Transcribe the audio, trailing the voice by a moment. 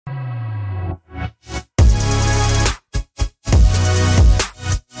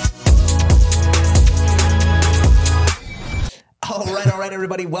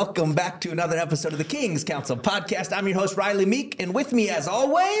everybody? Welcome back to another episode of the King's Council podcast. I'm your host, Riley Meek, and with me, as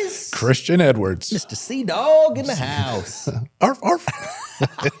always, Christian Edwards. Mr. C-Dog in the house. Arf, arf.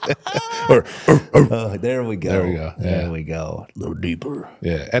 There we go. There we go. Yeah. There we go. A little deeper.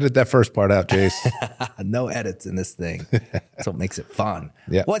 Yeah, edit that first part out, Jace. No edits in this thing. That's what makes it fun.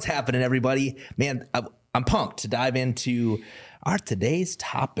 Yeah. What's happening, everybody? Man, I'm pumped to dive into our today's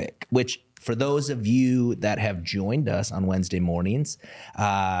topic, which for those of you that have joined us on Wednesday mornings,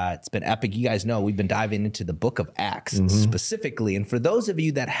 it's been epic. You guys know we've been diving into the book of Acts specifically. And for those of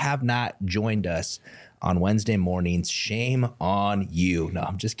you that have not joined us on Wednesday mornings, shame on you. No,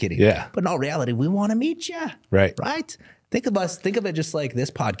 I'm just kidding. Yeah. But in all reality, we want to meet you. Right. Right? Think of it just like this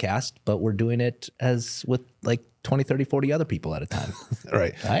podcast, but we're doing it as with like 20, 30, 40 other people at a time.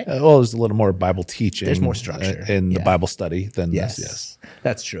 Right. Right? Well, there's a little more Bible teaching. There's more structure. In the Yeah. Bible study than Yes. this. Yes.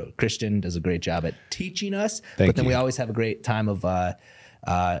 That's true. Christian does a great job at teaching us, Thank but then you. we always have a great time of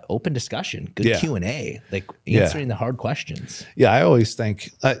open discussion, good Yeah. Q&A, like Yeah. answering the hard questions. Yeah, I always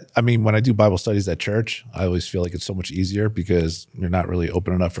think, I mean, when I do Bible studies at church, I always feel like it's so much easier because you're not really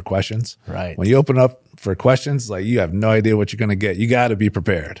opening up for questions. Right. When you open up for questions, like you have no idea what you're going to get. You got to be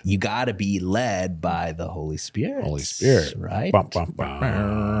prepared. You got to be led by the Holy Spirit. Holy Spirit. Right? Bum, bum,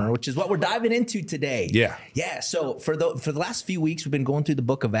 bum. Which is what we're diving into today. Yeah. Yeah. So for the last few weeks, we've been going through the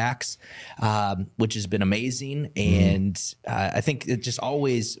book of Acts, which has been amazing. And I think it just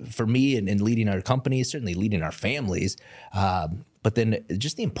always, for me and leading our companies, certainly leading our families, but then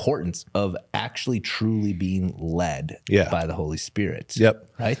just the importance of actually truly being led by the Holy Spirit. Yep.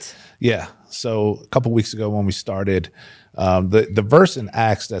 Right? Yeah. So a couple weeks ago when we started, the verse in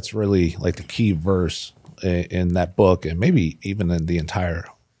Acts that's really like the key verse in that book, and maybe even in the entire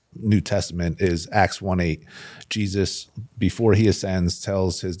New Testament, is Acts 1:8. Jesus, before he ascends,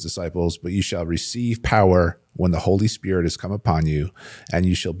 tells his disciples, "But you shall receive power when the Holy Spirit has come upon you, and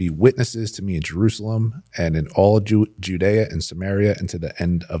you shall be witnesses to me in Jerusalem and in all Judea and Samaria and to the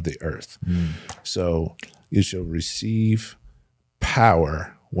end of the earth." So you shall receive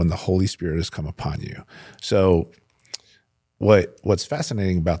power when the Holy Spirit has come upon you. So what's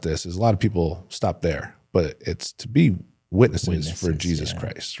fascinating about this is a lot of people stop there, but it's to be witnesses for Jesus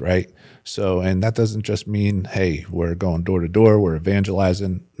Christ, right? So, and that doesn't just mean, hey, we're going door to door, we're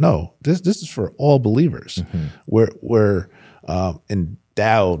evangelizing. No, this is for all believers. We're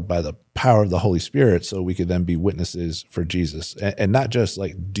endowed by the power of the Holy Spirit so we could then be witnesses for Jesus, and not just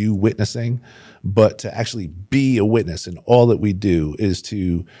like do witnessing, but to actually be a witness. And all that we do is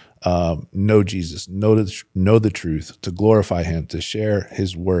to know Jesus, know the truth, to glorify him, to share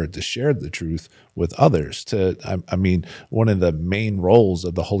his word, to share the truth with others. I mean, one of the main roles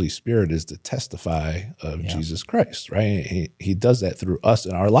of the Holy Spirit is to testify of Jesus Christ, right? He does that through us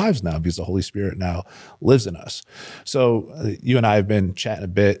in our lives now because the Holy Spirit now lives in us. So you and I have been chatting a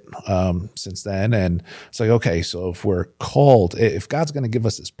bit since then, and it's like, okay, so if we're called, if God's going to give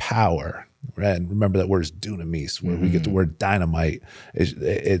us his power, right? And remember that word is dunamis, where we get the word dynamite. It's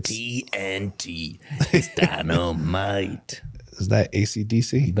TNT. It's dynamite. Is that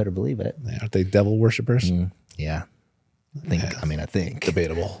AC/DC? You better believe it. Aren't they devil worshippers? Yeah. I think.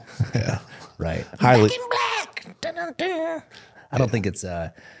 Debatable. Yeah. Right. Highly. Back in black. Dun-dun-dun. I don't think it's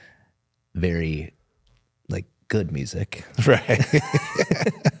very like good music. Right.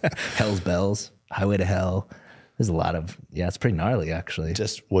 Hell's Bells, Highway to Hell. There's a lot of, it's pretty gnarly actually.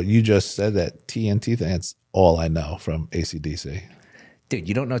 Just what you just said, that TNT thing, that's all I know from AC/DC. Dude,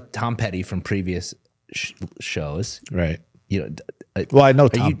 you don't know Tom Petty from previous shows. Right. You know, Well, I know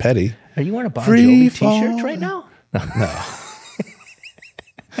Tom Petty. Are you wearing a Bon Free Jovi t-shirt right now?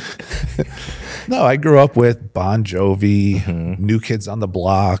 No, I grew up with Bon Jovi, New Kids on the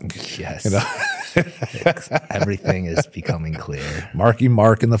Block. Yes. You know? Everything is becoming clear. Marky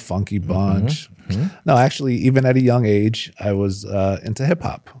Mark and the Funky Bunch. No, actually, even at a young age, I was into hip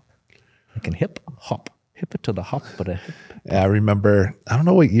hop. I can hip it to the hop, but a hip. I remember, I don't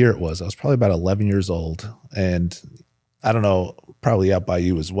know what year it was. I was probably about 11 years old. And I don't know, probably out by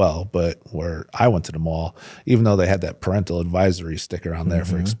you as well, but where I went to the mall, even though they had that parental advisory sticker on there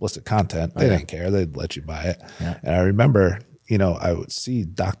for explicit content, they didn't care. They'd let you buy it. Yeah. And I remember, I would see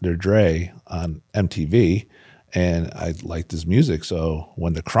Dr. Dre on MTV, and I liked his music. So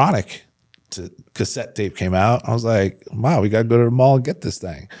when the Chronic cassette tape came out, I was like, wow, we got to go to the mall and get this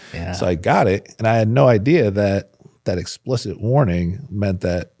thing. Yeah. So I got it, and I had no idea that explicit warning meant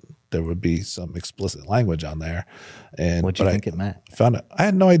that there would be some explicit language on there. And what do you think it meant? I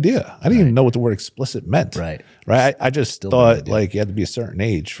had no idea. I didn't even know what the word explicit meant. Right. I just thought like you had to be a certain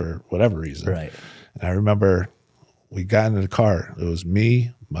age for whatever reason. Right. And I remember we got into the car. It was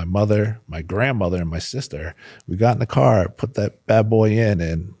me, my mother, my grandmother, and my sister. We got in the car, put that bad boy in,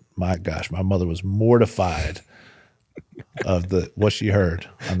 and my gosh, my mother was mortified of what she heard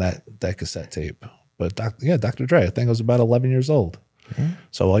on that cassette tape. But Dr. Dre, I think I was about 11 years old.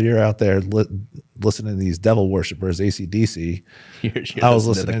 So while you're out there listening to these devil worshippers, AC/DC, I was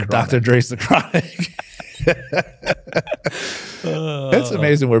listening to Dr. Dre's The Chronic. It's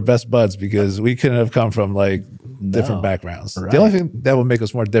amazing we're best buds because we couldn't have come from like different backgrounds. Right. The only thing that would make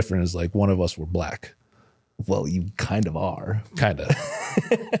us more different is like one of us were black. Well, you kind of are. Kind of.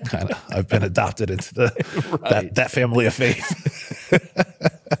 I've been adopted into that family of faith.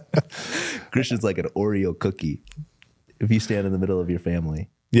 Christian's like an Oreo cookie. If you stand in the middle of your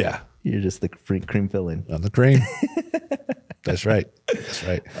family, you're just the cream filling. On the cream. That's right. That's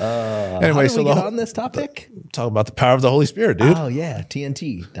right. Anyway, so we get on this topic? Talk about the power of the Holy Spirit, dude. Oh yeah,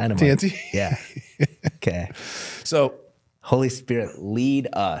 TNT, dynamite. TNT. Yeah. Okay. So, Holy Spirit, lead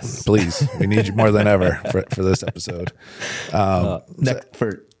us, please. We need you more than ever for this episode. For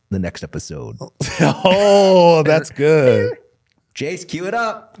the next episode. Oh, that's good. Jace, cue it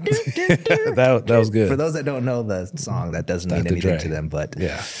up. that was good. For those that don't know the song, that doesn't mean anything to them, but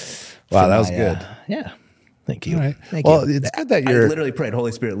yeah. Wow, that was good. Yeah. Thank you. Right. Thank you. It's good that I literally prayed,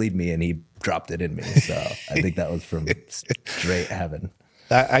 Holy Spirit, lead me, and he dropped it in me. So I think that was from straight heaven.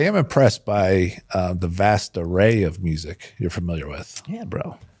 I am impressed by the vast array of music you're familiar with. Yeah,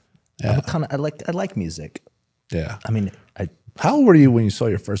 bro. Yeah. I like music. Yeah. I mean, how old were you when you saw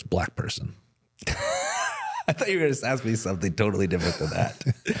your first black person? I thought you were going to ask me something totally different than that.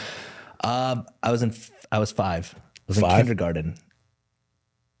 I was 5. I was in kindergarten.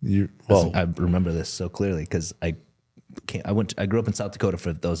 I remember this so clearly because I grew up in South Dakota,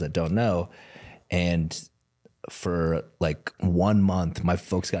 for those that don't know, and for like 1 month, my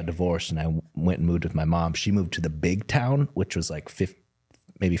folks got divorced, and I went and moved with my mom. She moved to the big town, which was like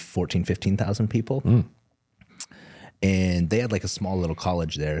maybe 14,000, 15,000 people. Mm. And they had like a small little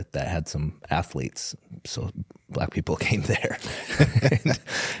college there that had some athletes. So black people came there.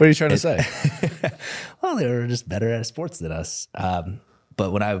 What are you trying to say? Well, they were just better at sports than us.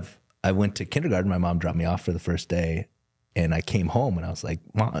 But when I went to kindergarten, my mom dropped me off for the first day, and I came home and I was like,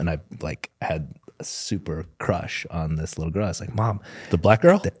 Mom, and I like had a super crush on this little girl. I was like, Mom. The black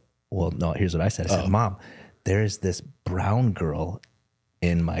girl? Well, no, here's what I said. I said, Mom, there is this brown girl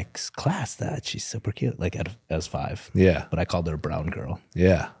in my class that she's super cute. Like I was 5. Yeah. But I called her a brown girl.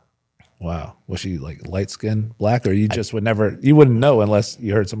 Yeah. Wow. Was she like light skinned black, or you wouldn't know unless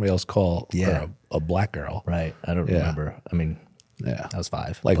you heard somebody else call her a black girl? Right. I don't remember. I mean, I was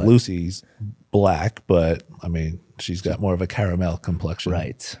 5. Like Lucy's black, but I mean, she's got more of a caramel complexion.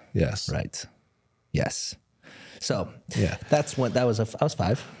 Right. Yes. Right. Yes. So yeah, I was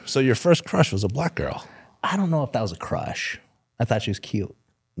 5. So your first crush was a black girl. I don't know if that was a crush. I thought she was cute.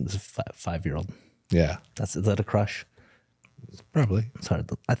 It was a 5-year-old. Yeah. Is that a crush? Probably. It's hard.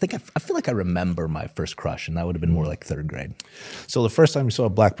 I feel like I remember my first crush, and that would have been more like 3rd grade. So the first time you saw a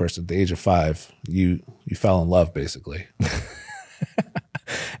black person at the age of 5, you fell in love, basically.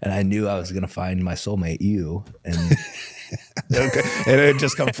 And I knew I was going to find my soulmate, you. And okay. And it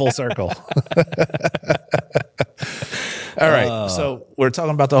just come full circle. All right. So we're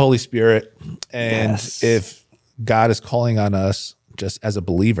talking about the Holy Spirit. And if God is calling on us just as a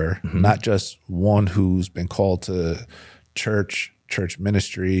believer, not just one who's been called to church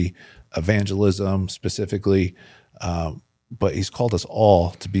ministry, evangelism specifically, but he's called us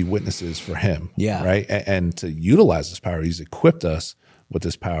all to be witnesses for him. Yeah. Right. And to utilize this power. He's equipped us with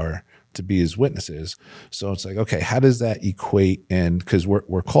this power to be his witnesses. So it's like, okay, how does that equate? And because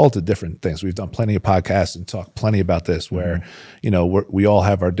we're called to different things. We've done plenty of podcasts and talked plenty about this where, we all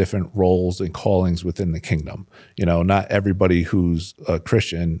have our different roles and callings within the kingdom. Not everybody who's a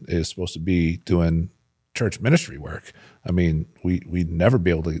Christian is supposed to be doing church ministry work. I mean, we'd never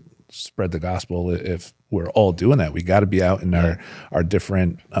be able to spread the gospel if we're all doing that. We got to be out in our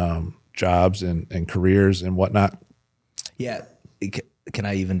different jobs and careers and whatnot. Yeah. Can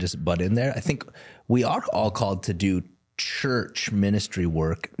I even just butt in there? I think we are all called to do church ministry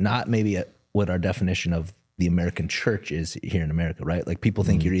work, not maybe what our definition of the American church is here in America, right? Like people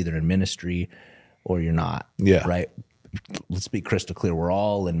think you're either in ministry or you're not, right? Let's be crystal clear. We're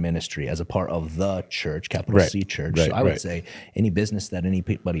all in ministry as a part of the church, capital C church. So I would say any business that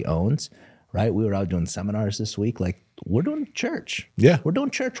anybody owns, right? We were out doing seminars this week. Like we're doing church. Yeah. We're doing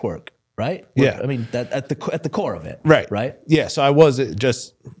church work. Right? I mean, that at the core of it. Right. Right? Yeah. So I was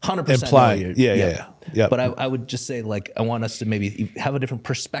just 100% implying. Yeah. But I would just say, like, I want us to maybe have a different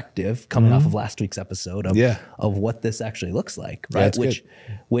perspective coming off of last week's episode of what this actually looks like. Right. Yeah,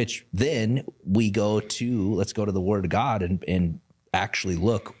 which then we let's go to the Word of God and actually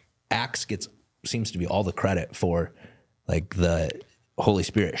look, Acts seems to be all the credit for like the Holy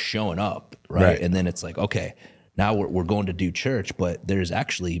Spirit showing up, right? And then it's like, okay, now we're going to do church, but there's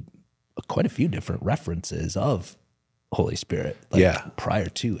actually quite a few different references of Holy Spirit, like prior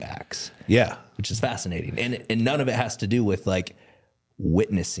to Acts, which is fascinating, and none of it has to do with like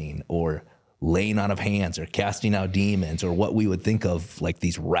witnessing or laying on of hands or casting out demons or what we would think of like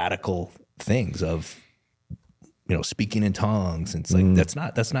these radical things of, you know, speaking in tongues. And it's like, that's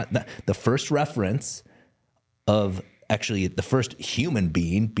not the first reference of actually the first human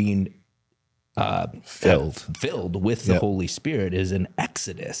being filled with the Holy Spirit is in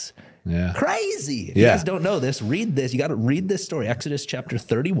Exodus. Crazy. If you guys don't know this, read this. You got to read this story, Exodus chapter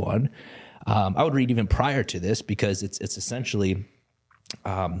 31. I would read even prior to this because it's essentially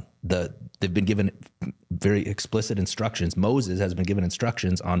they've been given very explicit instructions. Moses has been given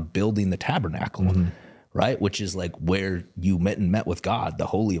instructions on building the tabernacle, right? Which is like where you met with God, the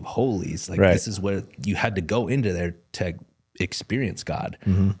Holy of Holies. Like this is where you had to go into there to experience God,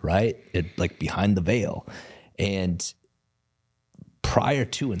 right? It, like behind the veil. And prior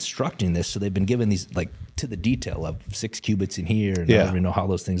to instructing this, so they've been given these like to the detail of 6 cubits in here, and I don't even know how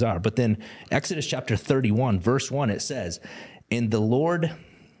those things are. But then Exodus chapter 31, verse 1, it says, "And the Lord,"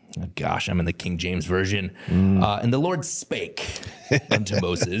 oh gosh, I'm in the King James Version, "and the Lord spake unto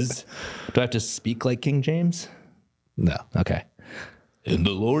Moses." Do I have to speak like King James? No. Okay. "And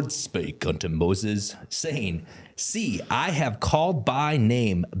the Lord spake unto Moses, saying, See, I have called by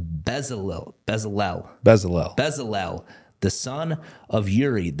name Bezalel, the son of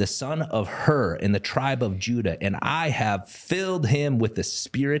Uri, the son of Hur, in the tribe of Judah, and I have filled him with the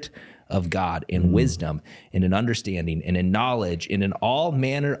Spirit of God in wisdom, and in understanding, and in knowledge, and in all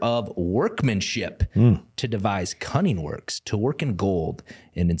manner of workmanship, to devise cunning works, to work in gold,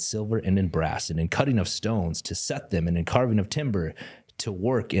 and in silver, and in brass, and in cutting of stones, to set them, and in carving of timber, to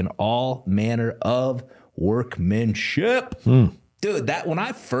work in all manner of workmanship." Dude, that when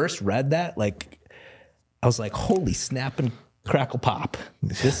I first read that, like, I was like, holy snap and crackle pop.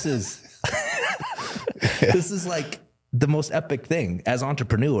 This is this is like the most epic thing as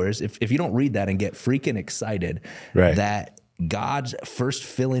entrepreneurs. If you don't read that and get freaking excited that God's first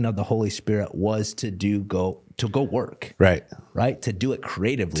filling of the Holy Spirit was to go work. Right? To do it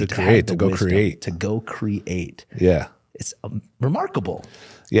creatively. To go create. Yeah. It's remarkable.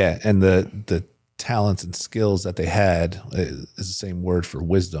 Yeah. And the talents and skills that they had is the same word for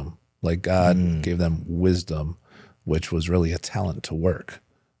wisdom. Like God gave them wisdom, which was really a talent to work.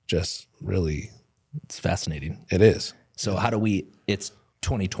 Just really. It's fascinating. It is. So how do it's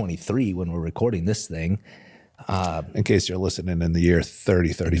 2023 when we're recording this thing. In case you're listening in the year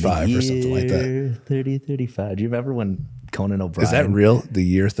 3035 or something like that. 3035. Do you remember when Conan O'Brien. Is that real? The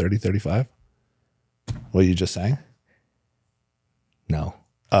year 3035? What you just sang? No.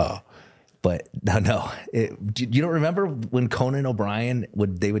 Oh. But no. You don't remember when Conan O'Brien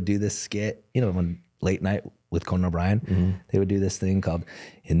they would do this skit, when late night with Conan O'Brien, they would do this thing called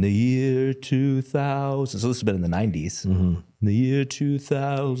 "In the Year 2000." So this has been in the 90s. In the year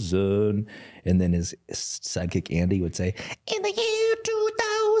 2000. And then his sidekick Andy would say, "In the year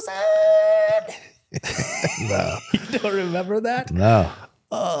 2000." No. You don't remember that? No.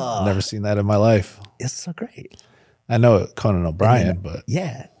 I've never seen that in my life. It's so great. I know Conan O'Brien, but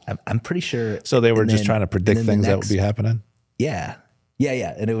yeah, I'm pretty sure. So they were just trying to predict things that would be happening. Yeah.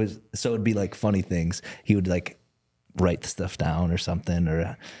 And it'd be like funny things. He would like write stuff down or something, or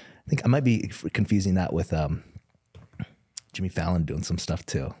I think I might be confusing that with Jimmy Fallon doing some stuff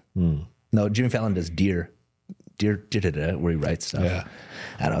too. No, Jimmy Fallon does Dear, where he writes stuff. Yeah.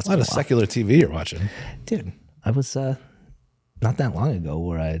 I don't know. It's a lot of secular TV you're watching. Dude, I was not that long ago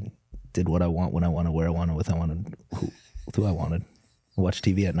where I did what I want, when I wanted, where I wanted, with I wanted, who I wanted. Watch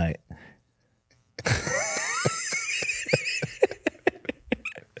TV at night.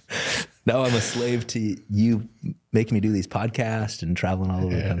 Now I'm a slave to you making me do these podcasts and traveling all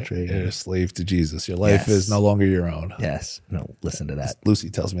over the country. You're a slave to Jesus. Your life is no longer your own. Yes. No, listen to that. Lucy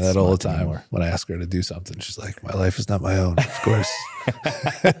tells me that all the time when I ask her to do something. She's like, my life is not my own. Of course.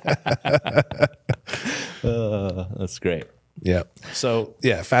 That's great. Yeah. So,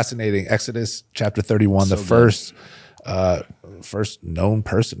 fascinating. Exodus chapter 31, the first known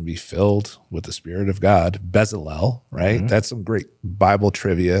person to be filled with the Spirit of God, Bezalel, right? That's some great Bible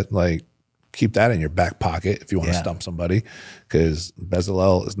trivia. Like, keep that in your back pocket if you want to stump somebody, because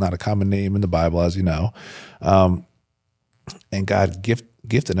Bezalel is not a common name in the Bible, as you know. And God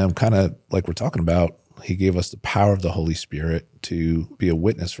gifted him, kind of like we're talking about. He gave us the power of the Holy Spirit to be a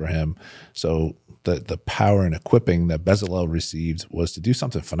witness for him. So the power and equipping that Bezalel received was to do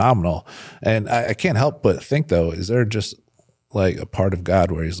something phenomenal. And I can't help but think, though, is there just like a part of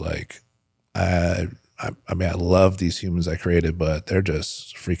God where he's like, I mean, I love these humans I created, but they're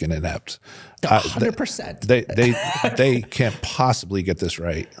just freaking inept. 100%. They can't possibly get this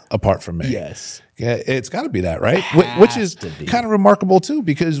right apart from me. Yes. Yeah, it's got to be that, right? Which is kind of remarkable too,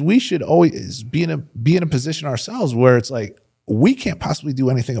 because we should always be in a position ourselves where it's like we can't possibly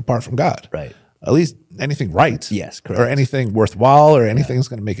do anything apart from God, Right. At least anything right, Yes, correct. or anything worthwhile, or anything that's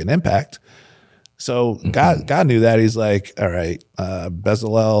going to make an impact. So God knew that. He's like, all right,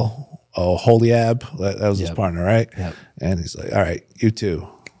 Bezalel. Holiab, that was his partner, right? Yep. And he's like, all right, you two,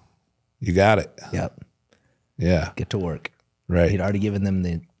 you got it. Yep. Yeah. Get to work. Right. He'd already given them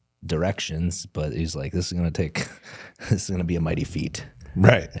the directions, but he's like, this is going to be a mighty feat.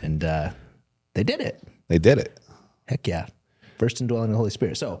 Right. And they did it. They did it. Heck yeah. First indwelling of the Holy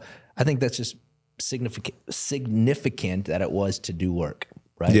Spirit. So I think that's just significant that it was to do work,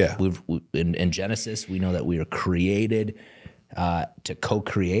 right? Yeah. In Genesis, we know that we are created to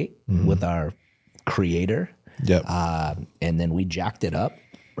co-create with our creator. Yep. And then we jacked it up,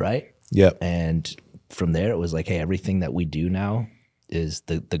 right? Yep. And from there, it was like, hey, everything that we do now is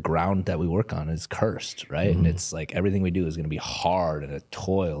the ground that we work on is cursed, right? And it's like everything we do is going to be hard and a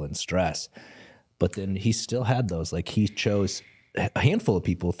toil and stress. But then he still had those, like he chose a handful of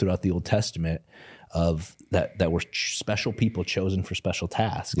people throughout the Old Testament of that were special people chosen for special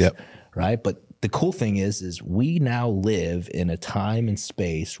tasks. Yep. Right. But the cool thing is we now live in a time and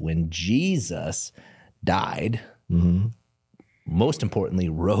space when Jesus died, most importantly,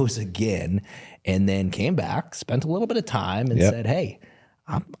 rose again, and then came back, spent a little bit of time and said, hey,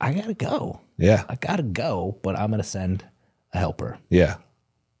 I got to go. Yeah. I got to go, but I'm going to send a helper. Yeah.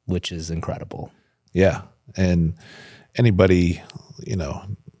 Which is incredible. Yeah. And anybody,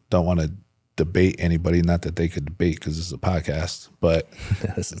 don't want to debate anybody, not that they could debate because this is a podcast, but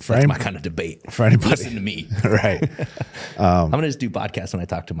that's my kind of debate. For anybody. Listen to me. Right. I'm going to just do podcasts when I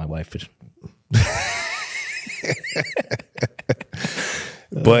talk to my wife.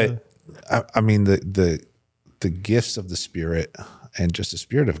 But I mean, the gifts of the Spirit and just the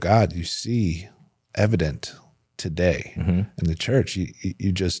Spirit of God, you see evident today in the church.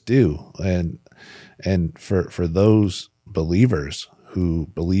 You just do. And for those believers who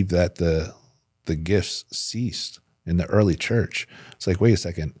believe that the gifts ceased in the early church, it's like, wait a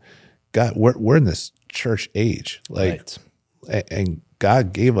second, God, we're in this church age, like, and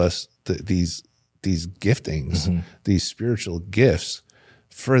God gave us these giftings, these spiritual gifts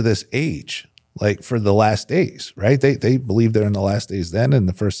for this age, like for the last days, right? They believe they're in the last days then in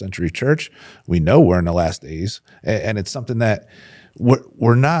the first century church. We know we're in the last days, and it's something that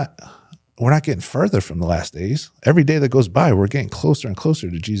we're not getting further from the last days. Every day that goes by, we're getting closer and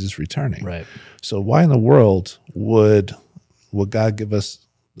closer to Jesus returning. Right. So why in the world would God give us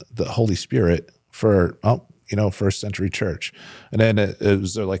the Holy Spirit for, first century church? And then it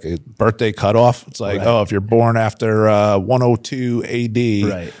was there like a birthday cutoff. It's like, if you're born after 102 AD,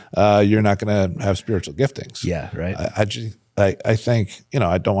 you're not going to have spiritual giftings. Yeah, right. I think,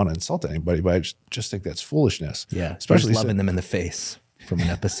 I don't want to insult anybody, but I just think that's foolishness. Yeah, especially loving them in the face from an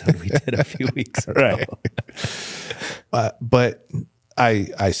episode we did a few weeks ago. Right. But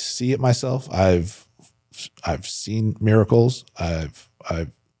I see it myself. I've seen miracles. I've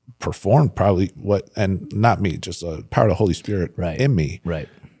performed probably and not me, just a power of the Holy Spirit in me. Right.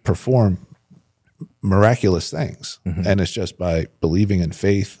 Perform miraculous things, and it's just by believing in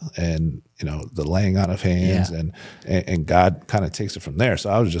faith and the laying on of hands, and God kind of takes it from there. So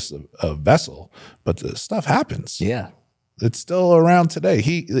I was just a vessel, but the stuff happens. Yeah. It's still around today.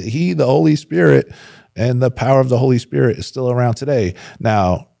 He, the Holy Spirit, and the power of the Holy Spirit is still around today.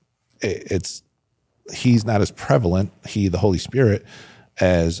 Now, he's not as prevalent, the Holy Spirit,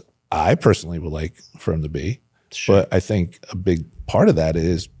 as I personally would like for him to be. Sure. But I think a big part of that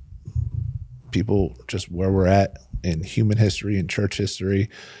is people just where we're at in human history and church history.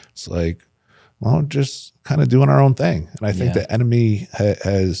 It's like, well, just kind of doing our own thing. And I think the enemy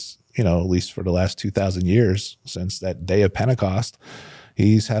has, at least for the last 2,000 years, since that day of Pentecost,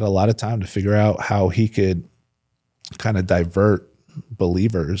 he's had a lot of time to figure out how he could kind of divert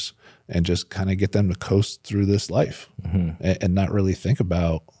believers and just kind of get them to coast through this life and not really think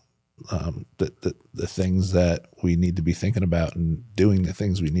about the things that we need to be thinking about and doing the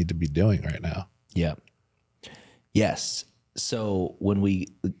things we need to be doing right now. Yeah. Yes. So when we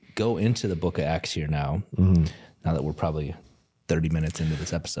go into the book of Acts here now, now that we're probably 30 minutes into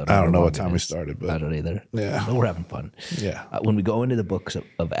this episode. I don't know what time we started, but I don't either. Yeah. But we're having fun. Yeah. When we go into the books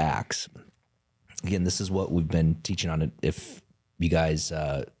of Acts, again, this is what we've been teaching on it. If you guys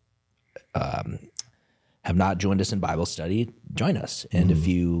have not joined us in Bible study, join us. And if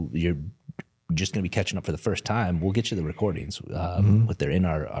you're just going to be catching up for the first time, we'll get you the recordings. But they're in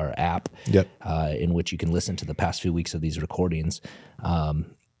our app, Yep. In which you can listen to the past few weeks of these recordings. But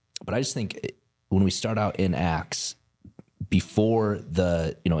I just think when we start out in Acts, before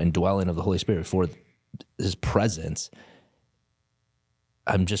the indwelling of the Holy Spirit, before His presence,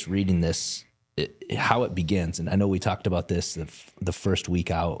 I'm just reading this. How it begins, and I know we talked about this the first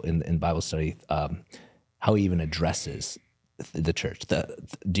week out in Bible study, how He even addresses the church, the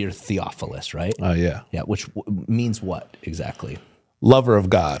dear Theophilus, right? Yeah. Yeah, which means what exactly? Lover of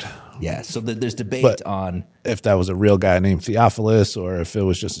God. Yeah, so there's debate But on if that was a real guy named Theophilus or if it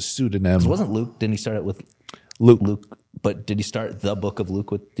was just a pseudonym. wasn't Luke? Didn't he start it with Luke. But did he start the book of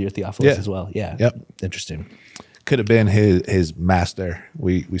Luke with dear Theophilus as well? Yeah. Yep. Interesting. Could have been his master.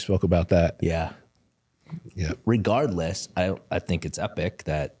 We spoke about that. Yeah. Yep. Regardless, I think it's epic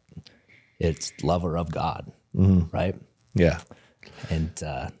that it's lover of God, right? Yeah. And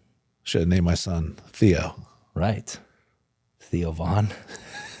Should have named my son Theo. right, Theo Vaughn.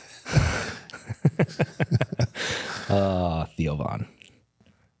 Theo Vaughn.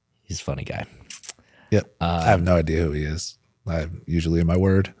 He's a funny guy. Yep. I have no idea who he is. I'm usually in my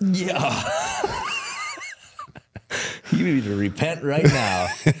word. Yeah. You need to repent right now.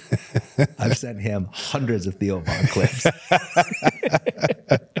 I've sent him hundreds of Theo Vaughn clips.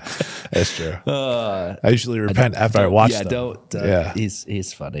 That's true. I usually repent after I watch them. Yeah.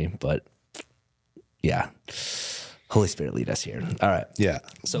 He's funny, but yeah. Holy Spirit, lead us here. All right. Yeah.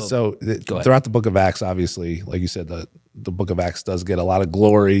 So go ahead. Throughout the book of Acts, obviously, like you said, the book of Acts does get a lot of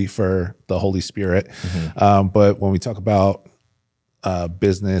glory for the Holy Spirit. But when we talk about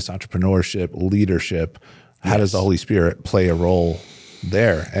business, entrepreneurship, leadership, how does the Holy Spirit play a role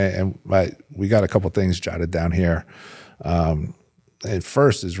there? And we got a couple things jotted down here. And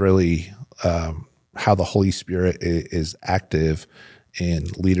first is really how the Holy Spirit is active in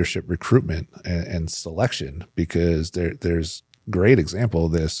leadership recruitment and selection, because there's great example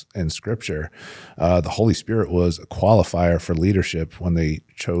of this in Scripture. The Holy Spirit was a qualifier for leadership when they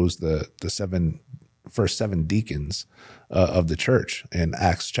chose the first seven deacons of the church in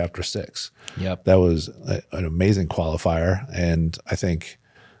Acts chapter 6. Yep. That was an amazing qualifier. And I think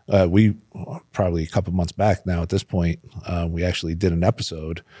we probably a couple months back now at this point, we actually did an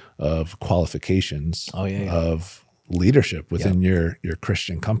episode of qualifications of leadership within your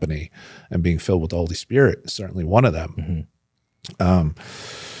Christian company, and being filled with the Holy Spirit is certainly one of them. And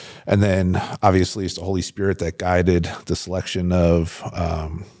then obviously it's the Holy Spirit that guided the selection of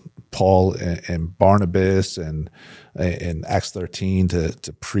Paul and Barnabas and in Acts 13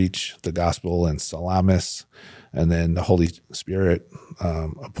 to preach the gospel in Salamis. And then the Holy Spirit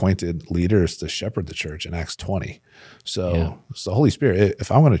appointed leaders to shepherd the church in Acts 20. So it's the Holy Spirit.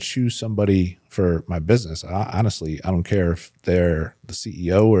 If I'm going to choose somebody for my business, honestly, I don't care if they're the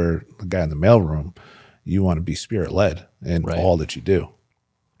CEO or the guy in the mailroom. You want to be Spirit-led in all that you do.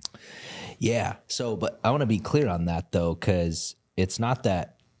 Yeah. So, but I want to be clear on that though, because it's not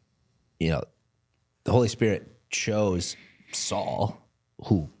that, the Holy Spirit chose Saul,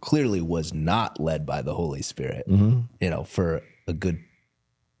 who clearly was not led by the Holy Spirit, for a good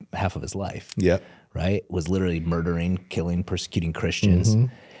half of his life. Yeah. Right? Was literally murdering, killing, persecuting Christians.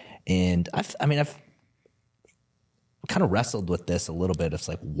 And I've kind of wrestled with this a little bit. It's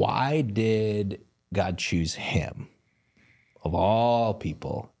like, why did God choose him of all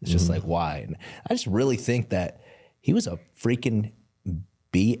people? It's just like, why? And I just really think that he was a freaking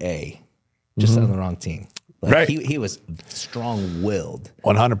BA, just on the wrong team. Like he was strong-willed.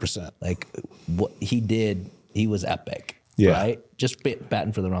 100%. Like what he did, he was epic. Yeah. Right? Just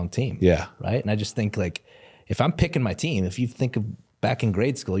batting for the wrong team. Yeah. Right? And I just think like, if I'm picking my team, if you think of back in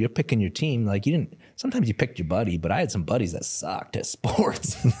grade school, you're picking your team. Like sometimes you picked your buddy, but I had some buddies that sucked at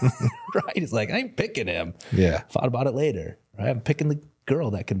sports. Right? It's like, I ain't picking him. Yeah. Thought about it later. Right? I'm picking the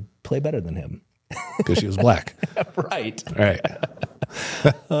girl that can play better than him. Because she was black. Right. Right.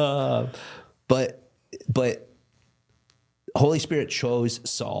 But Holy Spirit chose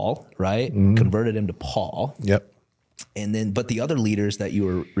Saul, right? Converted him to Paul. Yep. And then, but the other leaders that you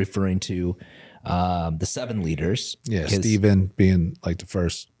were referring to, the 7 leaders. Yeah. Stephen being like the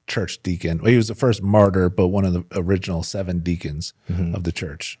first church deacon. Well, he was the first martyr, but one of the original 7 deacons of the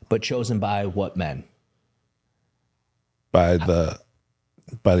church. But chosen by what men? By the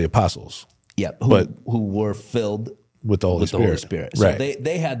apostles. Yep. Who were filled with the Holy Spirit. So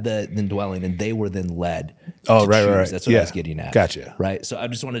they had the indwelling, and they were then led. Oh, right. That's what I was getting at. Gotcha. Right. So I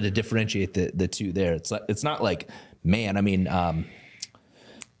just wanted to differentiate the two there. It's not like, man, I mean,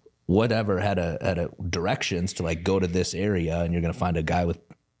 whatever had a directions to like go to this area, and you're going to find a guy with,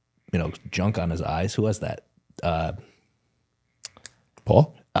 junk on his eyes. Who was that?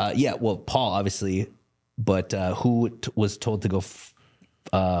 Paul? Yeah, well, Paul, obviously, but who was told to go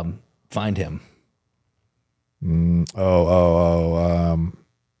find him?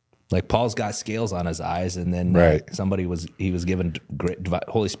 Like Paul's got scales on his eyes, and then Right. he was given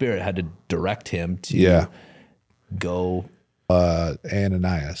Holy Spirit had to direct him to go.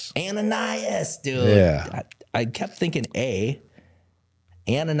 Ananias. Ananias, dude. Yeah. I kept thinking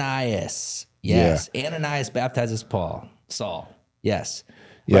Ananias. Yes. Ananias baptizes Saul. Yes.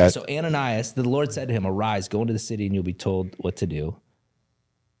 Yeah. Right. So Ananias, the Lord said to him, "Arise, go into the city, and you'll be told what to do."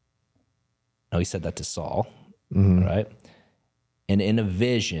 No, he said that to Saul. Right. And in a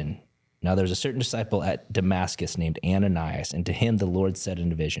vision, now there's a certain disciple at Damascus named Ananias, and to him the Lord said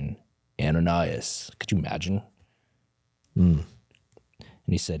in a vision, "Ananias." Could you imagine? And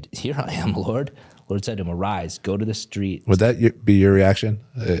he said, "Here I am, Lord." The Lord said to him, "Arise, go to the street." Would that be your reaction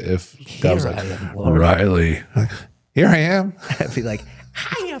if God was Here like, I am, Lord. Riley, here I am? I'd be like,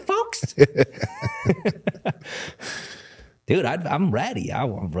 "Hiya, folks." Dude, I'm ready.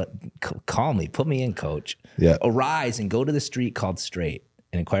 Call me. Put me in, coach. Yeah. "Arise and go to the street called Straight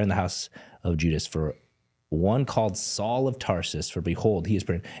and inquire in the house of Judas for one called Saul of Tarsus, for behold, he is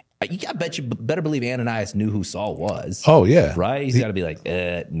praying." I bet you better believe Ananias knew who Saul was. Oh, yeah. Right? He's got to be like,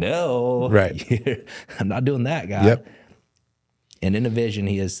 no. Right. I'm not doing that, God. Yep. And in a vision,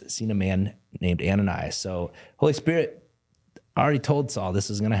 he has seen a man named Ananias. So Holy Spirit already told Saul this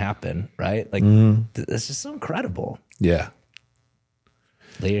is going to happen, right? Like, It's just so incredible. Yeah.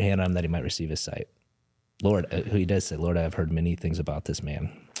 Lay your hand on him that he might receive his sight. Lord, who he does say, "Lord, I have heard many things about this man."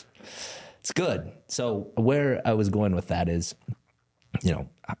 It's good. So where I was going with that is,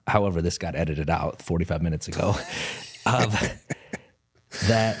 however this got edited out 45 minutes ago,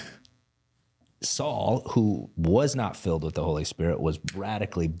 that Saul, who was not filled with the Holy Spirit, was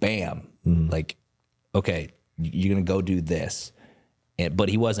radically like, okay, you're going to go do this. But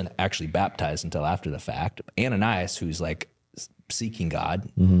he wasn't actually baptized until after the fact. Ananias, who's like seeking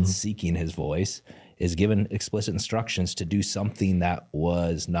God, seeking his voice, is given explicit instructions to do something that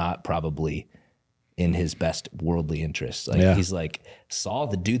was not probably in his best worldly interests. Like he's like, Saul,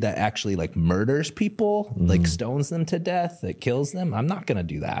 the dude that actually like murders people, like stones them to death, that kills them. I'm not going to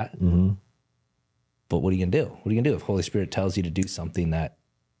do that. But what are you going to do? What are you going to do if Holy Spirit tells you to do something that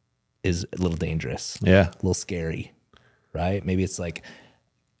is a little dangerous, Yeah. a little scary, right? Maybe it's like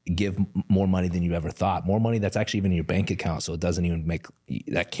give more money than you ever thought, more money that's actually even in your bank account. So it doesn't even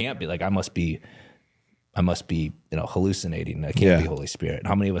that can't be like, I must be, hallucinating. That can't be Holy Spirit.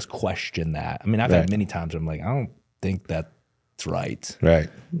 How many of us question that? I mean, I've had many times where I'm like, I don't think that's right. Right.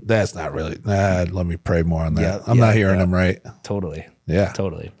 That's not really, let me pray more on that. I'm not hearing them right. Totally. Yeah.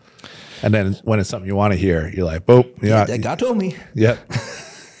 Totally. And then when it's something you want to hear, you're like, boop. Yeah. God told me. Yep.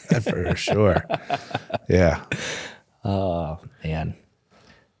 For sure. Yeah. Oh, man.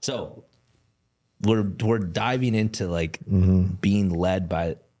 So we're diving into like being led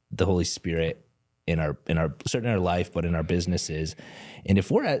by the Holy Spirit in our certainly in our life, but in our businesses. And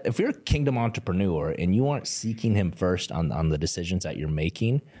if you're a kingdom entrepreneur and you aren't seeking him first on the decisions that you're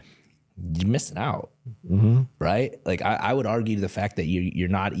making, you're missing out, right? Like I would argue the fact that you're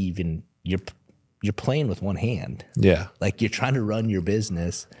not even you're playing with one hand. Yeah. Like you're trying to run your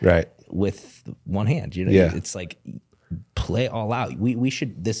business Right. with one hand. It's like play all out. We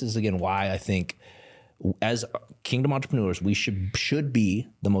should. This is again why I think as kingdom entrepreneurs we should be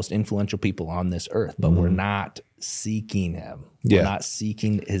the most influential people on this earth, but we're not seeking him. We're not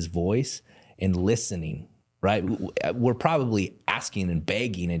seeking his voice and listening. Right? We're probably asking and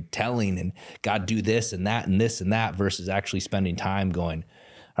begging and telling and God, do this and that and this and that, versus actually spending time going,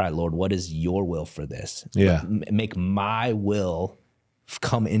 all right, Lord, what is your will for this? Yeah. Make my will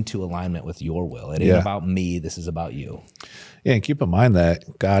come into alignment with your will. It ain't about me. This is about you. Yeah. And keep in mind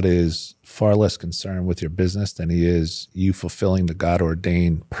that God is far less concerned with your business than he is you fulfilling the God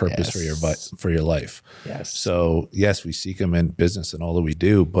ordained purpose for your life. Yes. So yes, we seek him in business and all that we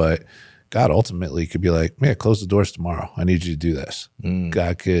do, but God ultimately could be like, man, close the doors tomorrow. I need you to do this.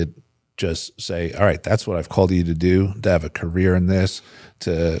 God could just say, all right, that's what I've called you to do, to have a career in this,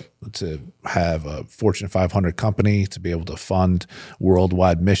 to have a Fortune 500 company, to be able to fund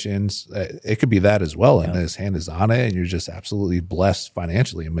worldwide missions. It could be that as well. And his hand is on it and you're just absolutely blessed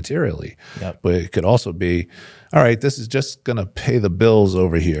financially and materially. Yep. But it could also be, all right, this is just going to pay the bills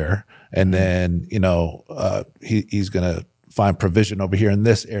over here. And then, he's going to find provision over here in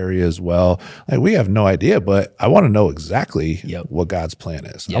this area as well. Like we have no idea, but I want to know exactly what God's plan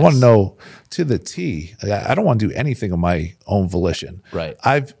is. Yes. I want to know to the T. I don't want to do anything of my own volition. Right.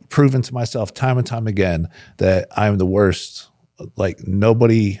 I've proven to myself time and time again that I'm the worst. Like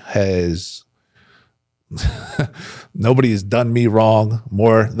nobody has nobody has done me wrong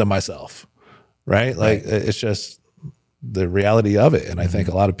more than myself, right? Like it's just the reality of it. And I think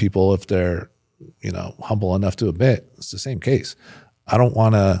a lot of people, if they're, humble enough to admit, it's the same case. I don't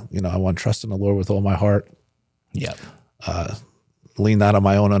want to, I want to trust in the Lord with all my heart. Yep. Lean not on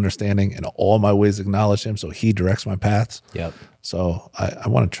my own understanding, and all my ways acknowledge him, so he directs my paths. Yep. So I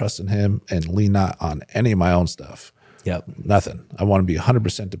want to trust in him and lean not on any of my own stuff. Yep. Nothing. I want to be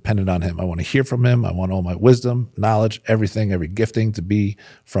 100% dependent on him. I want to hear from him. I want all my wisdom, knowledge, everything, every gifting to be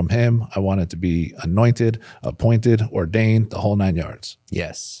from him. I want it to be anointed, appointed, ordained, the whole 9 yards.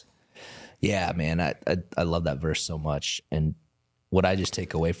 Yes. Yeah, man. I love that verse so much. And what I just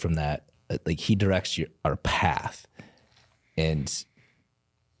take away from that, like he directs our path. And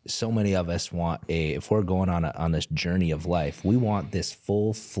so many of us want if we're going on this journey of life, we want this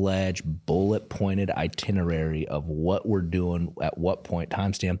full-fledged, bullet-pointed itinerary of what we're doing at what point,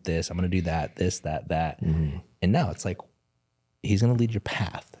 timestamp this, I'm going to do that, this, that. Mm-hmm. And now it's like, he's going to lead your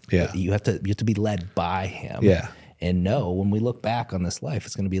path. Yeah. You have to be led by him. Yeah. And know when we look back on this life,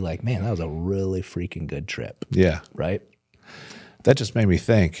 it's going to be like, man, that was a really freaking good trip. Yeah. Right? That just made me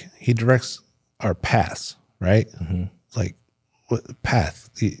think. He directs our paths, right? Mm-hmm. Like, what path?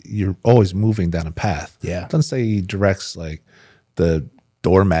 You're always moving down a path. Yeah. It doesn't say he directs like the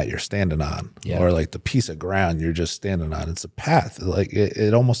doormat you're standing on, yeah, or like the piece of ground you're just standing on. It's a path. Like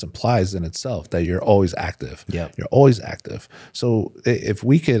it almost implies in itself that you're always active. Yeah. You're always active. So if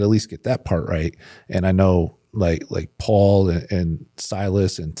we could at least get that part right, and I know like Paul and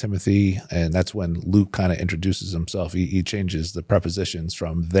Silas and Timothy, and that's when Luke kind of introduces himself. He changes the prepositions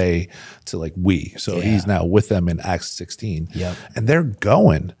from they to like we. So he's now with them in Acts 16. Yep. And they're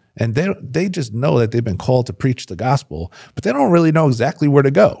going, and they just know that they've been called to preach the gospel, but they don't really know exactly where to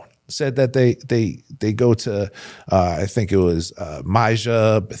go. Said that they go to I think it was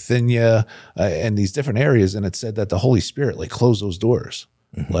Mysia, Bithynia, and these different areas, and it said that the Holy Spirit like closed those doors.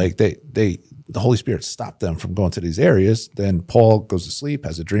 Mm-hmm. Like the Holy Spirit stopped them from going to these areas. Then Paul goes to sleep,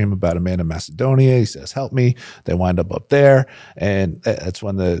 has a dream about a man in Macedonia. He says, "Help me." They wind up there, and that's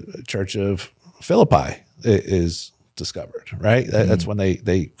when the church of Philippi is discovered. Right, mm-hmm. That's when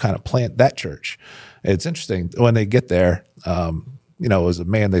they kind of plant that church. It's interesting when they get there. It was a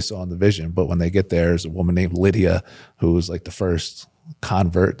man they saw in the vision, but when they get there, there's a woman named Lydia who was like the first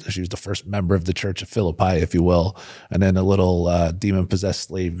convert. She was the first member of the church of Philippi, if you will, and then a little demon-possessed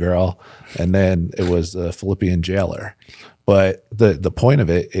slave girl, and then it was the Philippian jailer. But the point of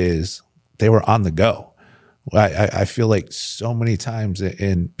it is they were on the go. I feel like so many times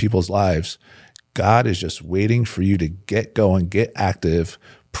in people's lives, God is just waiting for you to get going, get active,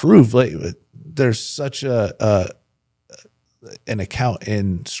 prove. Like there's such an account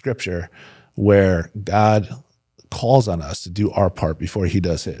in Scripture where God calls on us to do our part before he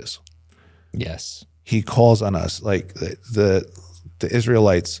does his. Yes. He calls on us. Like the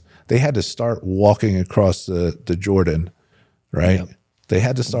Israelites, they had to start walking across the Jordan, right? Yep. They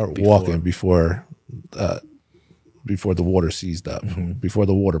had to start walking before the water seized up, mm-hmm. before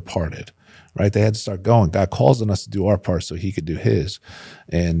the water parted, right? They had to start going. God calls on us to do our part so he could do his.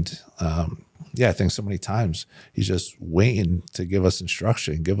 And I think so many times he's just waiting to give us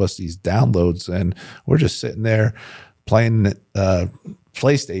instruction, give us these downloads, and we're just sitting there playing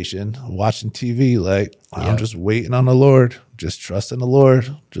PlayStation, watching TV. Like I'm just waiting on the Lord, just trusting the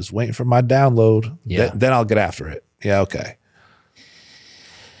Lord, just waiting for my download. Yeah. Then I'll get after it. Yeah. Okay.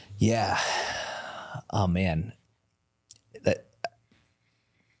 Yeah. Oh man,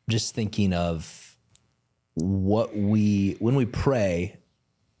 just thinking of when we pray.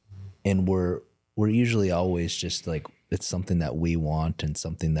 And we're usually always just like, it's something that we want and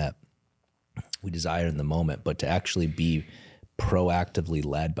something that we desire in the moment, but to actually be proactively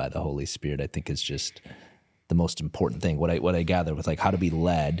led by the Holy Spirit, I think is just the most important thing. What I gather with like how to be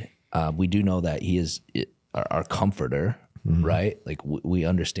led, we do know that he is our comforter, mm-hmm. right? Like we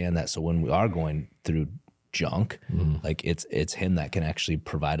understand that. So when we are going through junk, mm-hmm. like it's him that can actually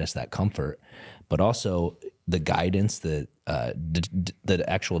provide us that comfort, but also the guidance, the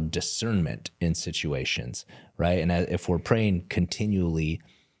actual discernment in situations, right? And if we're praying continually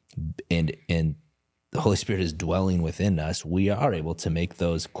and the Holy Spirit is dwelling within us, we are able to make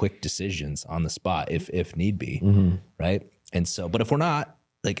those quick decisions on the spot if need be, mm-hmm. right? And so, but if we're not,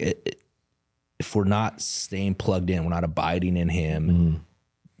 like, if we're not staying plugged in, we're not abiding in him,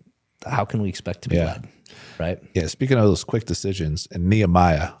 mm-hmm. how can we expect to be led? Right. Yeah. Speaking of those quick decisions, and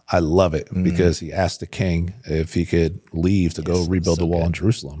Nehemiah, I love it because he asked the king if he could leave to go rebuild the wall in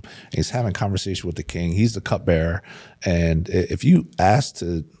Jerusalem. And he's having a conversation with the king. He's the cupbearer. And if you ask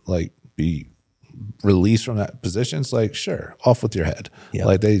to like be released from that position, it's like, sure, off with your head. Yep.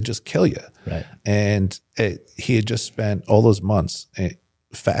 Like they just kill you. Right. And he had just spent all those months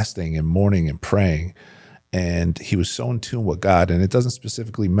fasting and mourning and praying. And he was so in tune with God. And it doesn't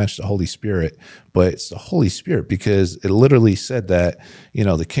specifically mention the Holy Spirit, but it's the Holy Spirit, because it literally said that,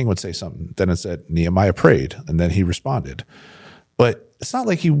 the king would say something. Then it said Nehemiah prayed, and then he responded. But it's not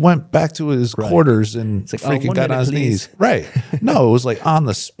like he went back to his quarters and like, freaking 1 got minute, on his please. knees. Right. No, it was like on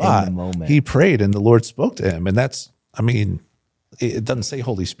the spot. In the moment. He prayed and the Lord spoke to him. And it doesn't say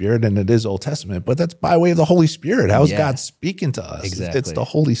Holy Spirit, and it is Old Testament, but that's by way of the Holy Spirit. How is God speaking to us? Exactly. It's the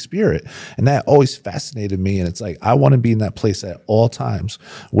Holy Spirit. And that always fascinated me. And it's like, I want to be in that place at all times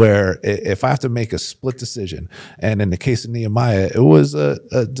where if I have to make a split decision, and in the case of Nehemiah, it was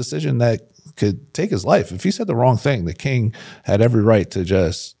a decision that could take his life. If he said the wrong thing, the king had every right to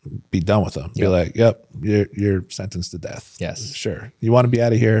just be done with him. Be like, yep, you're sentenced to death. Yes. Sure. You want to be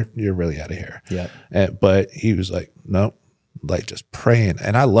out of here? You're really out of here. Yep. But he was like, nope, like just praying.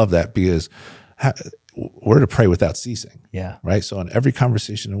 And I love that, because we're to pray without ceasing. Yeah. Right. So in every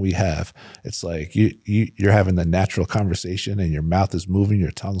conversation that we have, it's like you're having the natural conversation, and your mouth is moving,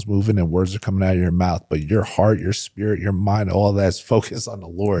 your tongue's moving, and words are coming out of your mouth. But your heart, your spirit, your mind, all that's focused on the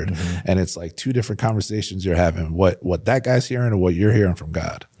Lord. Mm-hmm. And it's like two different conversations you're having. What that guy's hearing and what you're hearing from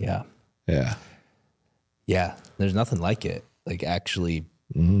God. Yeah. Yeah. Yeah. There's nothing like it. Like actually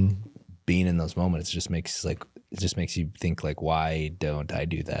being in those moments just makes you think like, why don't I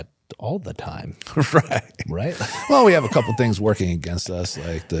do that all the time? Right. Well, we have a couple things working against us,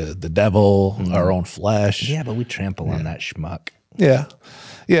 like the devil, our own flesh. Yeah, but we trample on that schmuck. Yeah.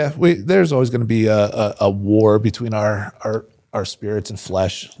 There's always going to be a war between our spirits and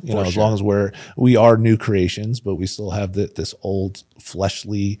flesh. As long as we are new creations, but we still have this old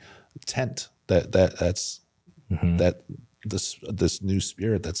fleshly tent that's that this new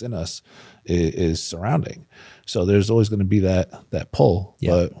spirit that's in us is surrounding. So there's always going to be that pull.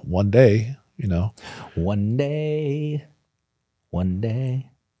 Yeah. But one day, One day,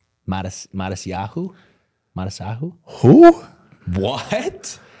 Matisyahu? Who?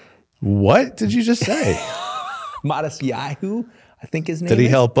 What? What did you just say? Matisyahu, I think his name Did he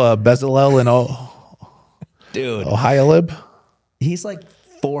help Bezalel and Dude. Oholiab? He's like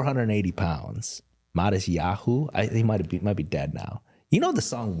 480 pounds. Matisyahu, he might be dead now. You know the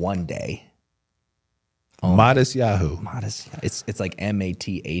song One Day? Matisyahu. It's like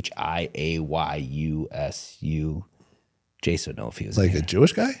Mathiayusu. Jason would know if he was Like a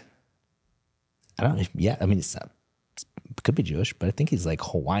Jewish guy? I don't know. Yeah, I mean, it could be Jewish, but I think he's like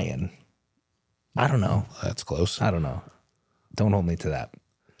Hawaiian. I don't know. That's close. I don't know. Don't hold me to that.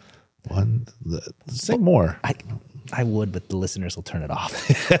 Say more. I would, but the listeners will turn it off.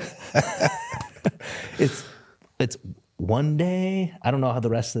 It's One Day. I don't know how the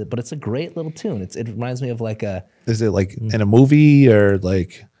rest of it, but it's a great little tune. It reminds me of like a. Is it like in a movie or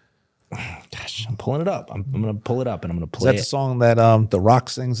like? Gosh, I'm pulling it up. I'm gonna pull it up and I'm gonna play. Is that the song that The Rock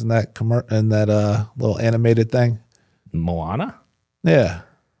sings in that little animated thing? Moana? Yeah.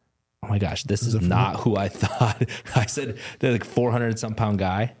 Oh my gosh, this is not who I thought. I said they're like 400 some pound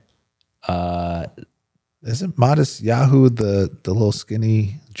guy. Isn't Matisyahu the little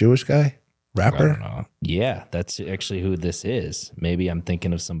skinny Jewish guy? Rapper? I don't know. Yeah, that's actually who this is. Maybe I'm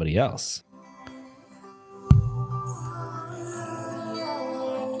thinking of somebody else.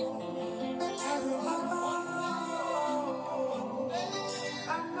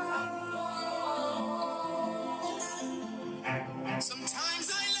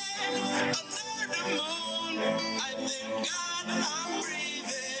 Sometimes I lay under the moon. I thank God I'm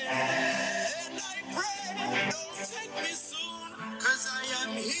breathing. And I pray, don't take me soon, 'cause I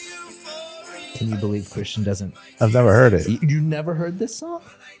am here for you. Can you believe Christian doesn't? I've never heard it. You never heard this song?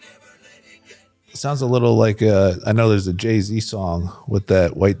 It sounds a little like I know there's a Jay-Z song with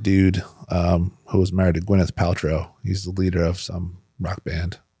that white dude who was married to Gwyneth Paltrow. He's the leader of some rock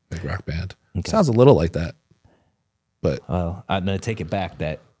band, big rock band. Okay. Sounds a little like that. But Well, I'm gonna take it back.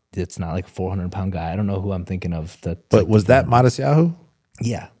 That it's not like a 400 pound guy. I don't know who I'm thinking of. but was that Matisyahu?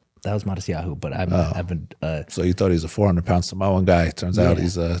 Yeah, that was Matisyahu. But I've been. So you thought he's a 400-pound Samoan guy. Turns out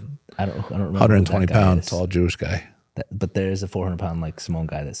he's a I don't remember 120-pound tall Jewish guy. But there is a 400 pound like Simone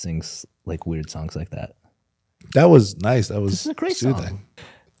guy that sings like weird songs like that. That was nice. That was This is a great soothing. song.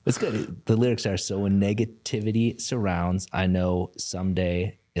 It's good. The lyrics are, so when negativity surrounds, I know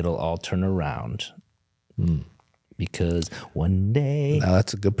someday it'll all turn around. Because one day, Now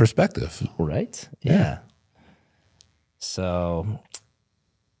that's a good perspective. right? Yeah. So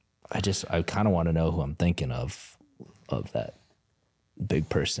I kind of want to know who I'm thinking of that big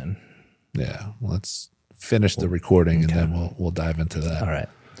person. Yeah. Let's finish the recording and then we'll dive into that. All right.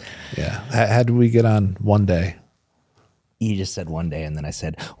 Yeah. How did we get on one day? You just said one day, and then I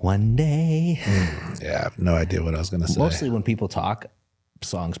said one day. Yeah, I have no idea what I was going to say. Mostly when people talk,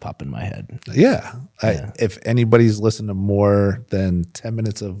 songs pop in my head. Yeah. If anybody's listened to more than 10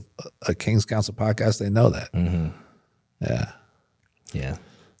 minutes of a King's Council podcast, they know that. Yeah. Yeah.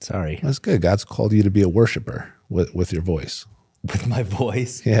 Sorry. That's good. God's called you to be a worshiper with your voice. With my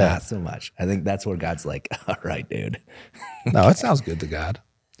voice? Yeah. Not so much. I think that's where God's like, all right, dude. No, it sounds good to God.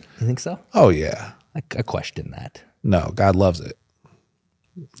 You think so? Oh, yeah. I question that. No, God loves it.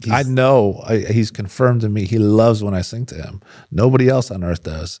 I know he's confirmed to me he loves when I sing to him. Nobody else on earth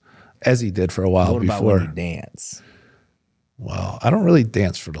does, as he did for a while What about before. when you dance? Well, I don't really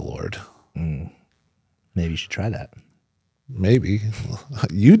dance for the Lord. Maybe you should try that. Maybe.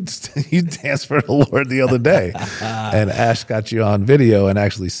 You danced for the Lord the other day, and Ash got you on video and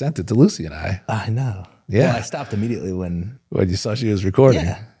actually sent it to Lucy and I. I know. Yeah. Well, I stopped immediately when You saw she was recording.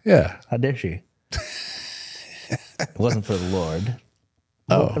 Yeah. how dare she? It wasn't for the Lord.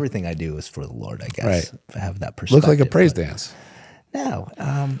 Well, everything I do is for the Lord, I guess. Right. If I have that perspective. Looked like a praise dance. No.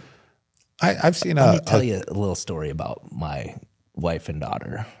 I've seen Let me tell you a little story about my wife and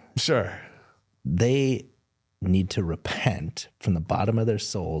daughter. Sure. They need to repent from the bottom of their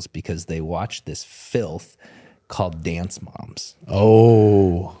souls because they watch this filth called Dance Moms.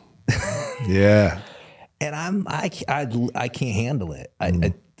 Oh, yeah. And I can't handle it.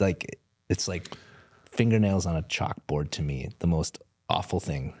 I like, it's like fingernails on a chalkboard to me, the most awful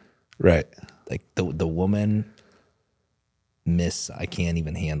thing. Right. Like the woman I can't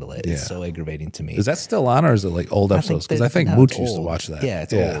even handle it. It's Yeah. so aggravating to me. Is that still on, or is it like old episodes? Because I think no, Mooch it's used to old. watch that. Yeah,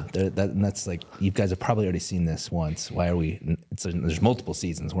 it's old. And that's like, you guys have probably already seen this once. Why are we? There's multiple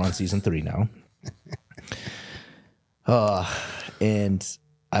seasons. We're on season 3 now. And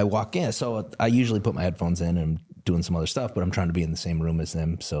I walk in. So I usually put my headphones in and I'm doing some other stuff, but I'm trying to be in the same room as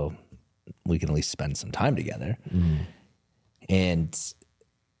them so we can at least spend some time together. And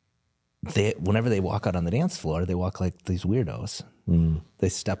whenever they walk out on the dance floor, they walk like these weirdos. They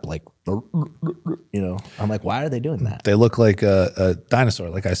step like, I'm like, why are they doing that? They look like a dinosaur,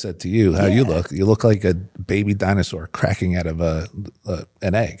 like I said to you, how you look. You look like a baby dinosaur cracking out of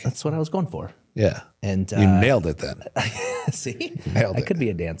an egg. That's what I was going for. Yeah. And You nailed it then. see, Nailed I it. could be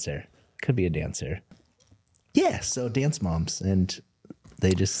a dancer. Yeah. So Dance Moms, and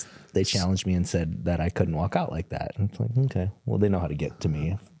they challenged me and said that I couldn't walk out like that. And it's like, okay, well, they know how to get to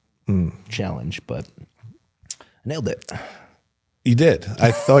me. Challenge, but I nailed it. You did.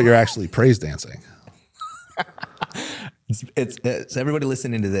 I thought you were actually praise dancing. It's everybody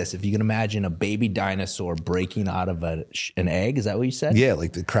listening to this. If you can imagine a baby dinosaur breaking out of an egg, is that what you said? Yeah,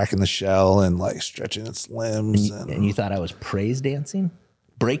 like the cracking the shell and like stretching its limbs. And you thought I was praise dancing,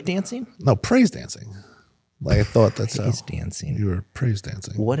 break dancing, No, praise dancing. Like I thought that's how praise dancing. you were praise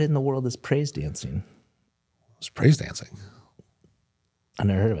dancing. What in the world is praise dancing? It's praise dancing. I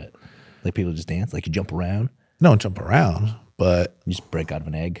never heard of it. Like people just dance, like you jump around, You don't jump around, but you just break out of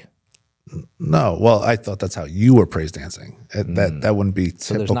an egg. no. Well, I thought that's how you were praise dancing. That wouldn't be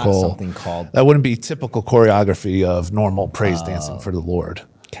So there's typical. not something called That wouldn't be typical choreography of normal praise dancing for the Lord.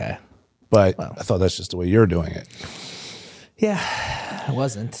 okay. But I thought that's just the way you're doing it. Yeah, it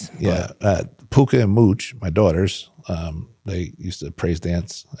wasn't. Yeah. Puka and Mooch, my daughters, they used to praise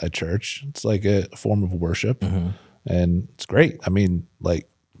dance at church. It's like a form of worship. And it's great. I mean, like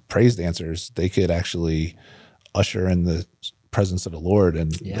praise dancers, they could actually usher in the presence of the Lord,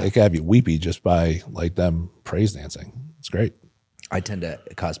 and they could have you weepy just by like them praise dancing. It's great. I tend to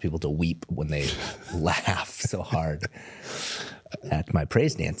cause people to weep when they laugh so hard at my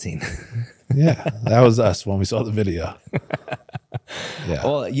praise dancing. Yeah, that was us when we saw the video. Yeah.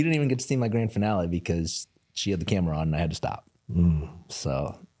 Well, you didn't even get to see my grand finale because she had the camera on and I had to stop.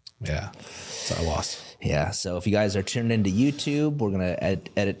 So Yeah. It's our loss. yeah, so if you guys are tuned into YouTube, we're gonna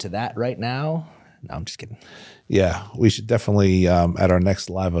edit to that right now. No, I'm just kidding. Yeah, we should definitely at our next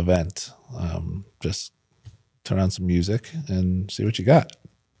live event just turn on some music and see what you got.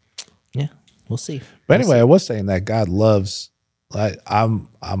 Yeah, we'll see. But anyway, I was saying that God loves. I'm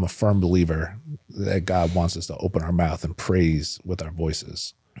a firm believer that God wants us to open our mouth and praise with our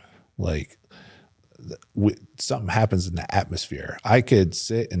voices. Like something happens in the atmosphere. I could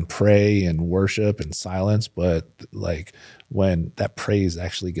sit and pray and worship in silence, but like when that praise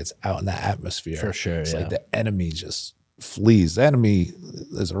actually gets out in that atmosphere, For sure, it's yeah. like the enemy just flees. The enemy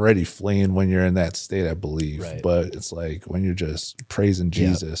is already fleeing when you're in that state, I believe. Right. But it's like when you're just praising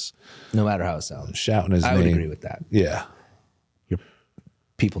Jesus, No matter how it sounds. shouting his I name. would agree with that. Yeah. Your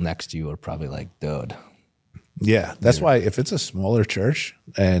people next to you are probably like, dude. Yeah, that's why if it's a smaller church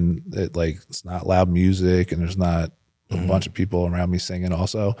and it's not loud music and there's not a bunch of people around me singing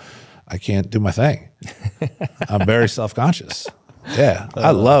also, I can't do my thing. I'm very self-conscious. Yeah.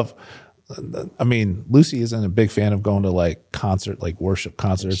 I mean, Lucy isn't a big fan of going to like worship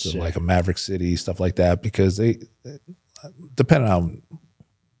concerts of like a Maverick City, stuff like that, because they, depending on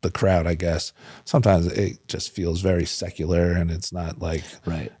the crowd, I guess, sometimes it just feels very secular and it's not like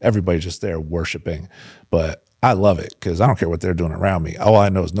everybody's just there worshiping. But I love it because I don't care what they're doing around me. All I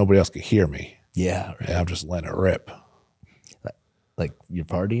know is nobody else can hear me. Yeah. Right. And I'm just letting it rip. Like you're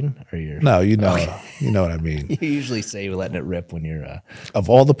partying or you're... No, you know what I mean. You usually say you're letting it rip when you're... Of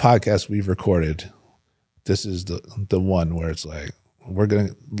all the podcasts we've recorded, this is the one where it's like, we're going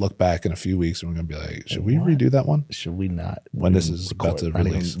to look back in a few weeks and we're going to be like, should we redo that one? Should we not? When this is about to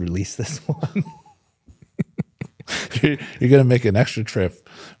release this one? You're going to make an extra trip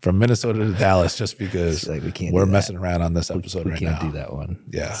from Minnesota to Dallas just because like we're messing around on this episode we right now. We can't do that one.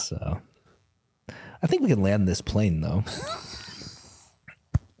 Yeah. So I think we can land this plane though.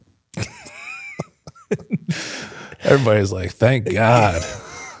 Everybody's like, thank God.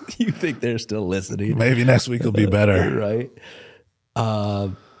 You think they're still listening? Maybe next week will be better. Right.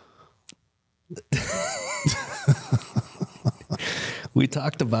 We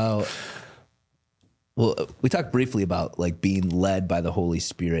talked briefly about like being led by the Holy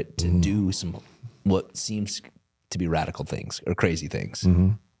Spirit to do some what seems to be radical things or crazy things.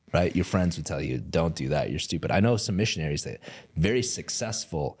 Right? Your friends would tell you, don't do that, you're stupid. I know some missionaries that very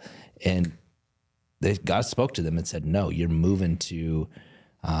successful, and God spoke to them and said, no, you're moving to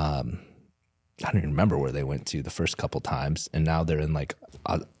I don't even remember where they went to the first couple times, and now they're in like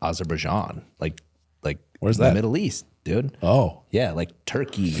Azerbaijan, like where's that? The Middle East, dude. Oh, yeah, like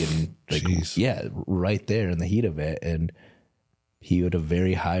Turkey and like Jeez. Yeah, right there in the heat of it. And he had a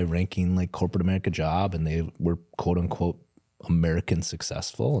very high-ranking like corporate America job, and they were quote unquote American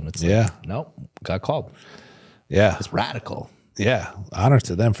successful, and it's like, no, got called. Yeah, it's radical. Yeah, honor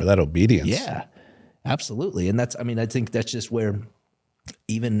to them for that obedience. Yeah, absolutely. And that's, I mean, I think that's just where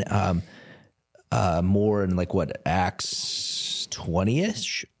even more in like what, Acts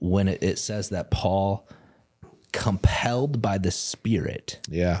 20-ish, when it says that Paul, compelled by the Spirit.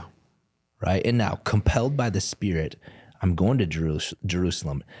 Yeah. Right. And now, compelled by the Spirit, I'm going to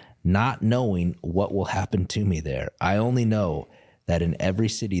Jerusalem, not knowing what will happen to me there. I only know that in every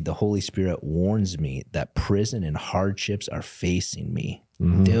city, the Holy Spirit warns me that prison and hardships are facing me.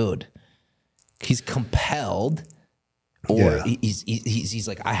 Dude, he's compelled, or he's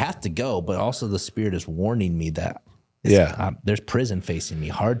like, I have to go, but also the Spirit is warning me that there's prison facing me,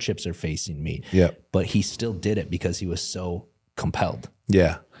 hardships are facing me. Yeah. But he still did it because he was so compelled.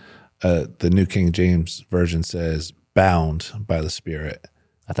 Yeah. The New King James Version says bound by the Spirit.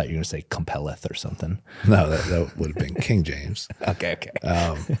 I thought you were going to say compelleth or something. No, that would have been King James. Okay.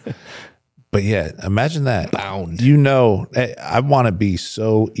 But yeah, imagine that. Bound. You know, I want to be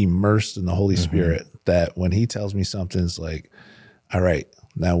so immersed in the Holy Spirit that when he tells me something, it's like, all right,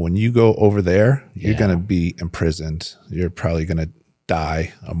 now when you go over there, you're going to be imprisoned. You're probably going to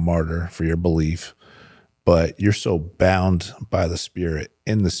die a martyr for your belief. But you're so bound by the Spirit,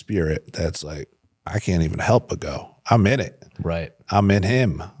 in the Spirit, that's like, I can't even help but go. I'm in it. Right. I'm in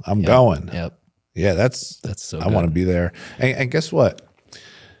him. I'm going. Yep. Yeah, that's so I want to be there. And guess what?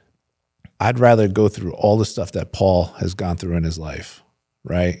 I'd rather go through all the stuff that Paul has gone through in his life,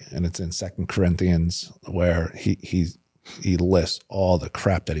 right? And it's in 2 Corinthians where he lists all the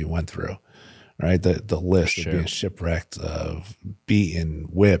crap that he went through, right? The list of being shipwrecked, of beaten,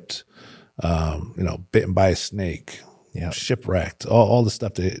 whipped, bitten by a snake, shipwrecked, all the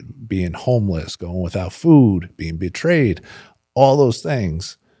stuff that being homeless, going without food, being betrayed, all those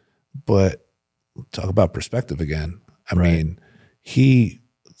things. But talk about perspective again. I mean, you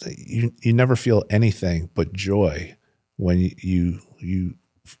never feel anything but joy when you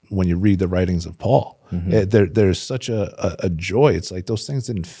read the writings of Paul. There's such a joy. It's like those things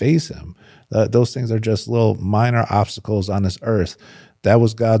didn't faze him. Those things are just little minor obstacles on this earth. That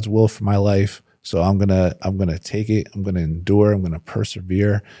was God's will for my life. So I'm gonna take it. I'm gonna endure. I'm gonna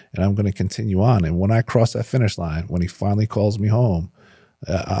persevere, and I'm gonna continue on. And when I cross that finish line, when he finally calls me home,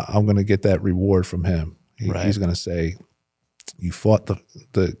 I'm gonna get that reward from him. He's gonna say, "You fought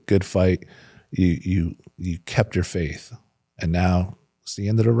the good fight. You kept your faith, and now it's the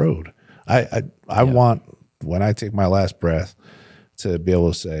end of the road." I want, when I take my last breath, to be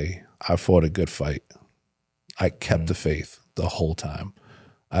able to say, "I fought a good fight. I kept the faith the whole time."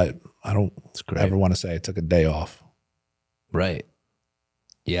 I don't ever want to say I took a day off. Right.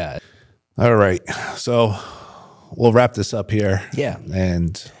 Yeah. All right. So we'll wrap this up here. Yeah.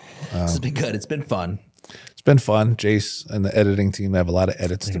 And this has been good. It's been fun. It's been fun. Jace and the editing team have a lot of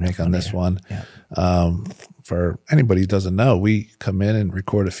edits to make on this one. Yeah. for anybody who doesn't know, we come in and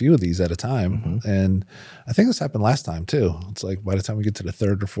record a few of these at a time. And I think this happened last time too. It's like by the time we get to the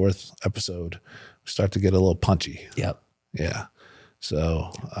third or fourth episode, we start to get a little punchy. Yep. Yeah.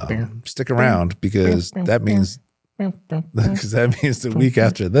 So stick around because that means the week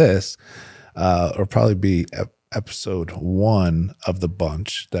after this will probably be episode 1 of the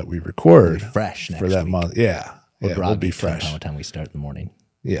bunch that we record Fresh next for that week. month. Yeah. Yeah, we'll be fresh. By the time we start in the morning.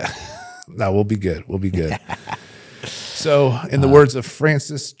 Yeah. No, we'll be good. We'll be good. So, in the words of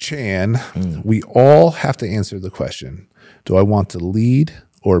Francis Chan, we all have to answer the question, do I want to lead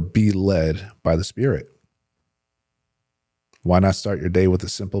or be led by the Spirit? Why not start your day with a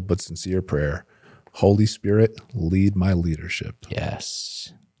simple but sincere prayer? Holy Spirit, lead my leadership.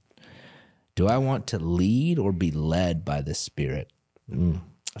 Yes. Do I want to lead or be led by the Spirit?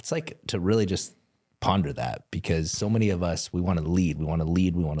 It's like to really just ponder that, because so many of us, we want to lead. We want to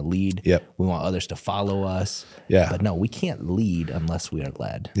lead. We want to lead. Yep. We want others to follow us. Yeah. But no, we can't lead unless we are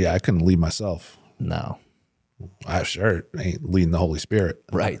led. Yeah, I couldn't lead myself. No. I sure ain't leading the Holy Spirit.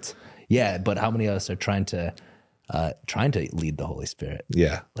 Right. Yeah. But how many of us are trying to lead the Holy Spirit?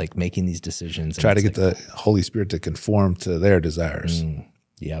 Yeah. Like making these decisions. Try to get the Holy Spirit to conform to their desires.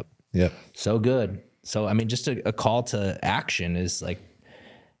 Yep. Yep. So good. So, I mean, just a call to action is like,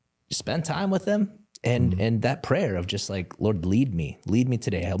 spend time with Him. And that prayer of just like, Lord, lead me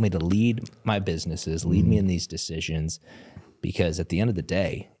today. Help me to lead my businesses, lead me in these decisions, because at the end of the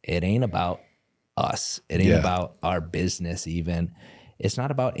day, it ain't about us. It ain't about our business even. It's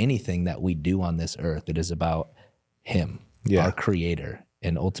not about anything that we do on this earth. It is about Him, our Creator,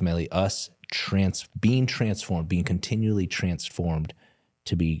 and ultimately us being transformed, being continually transformed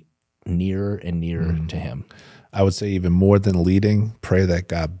to be nearer and nearer to Him. I would say even more than leading, pray that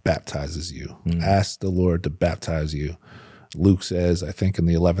God baptizes you. Ask the Lord to baptize you. Luke says, I think in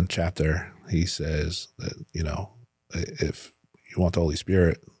the 11th chapter, he says that, if you want the Holy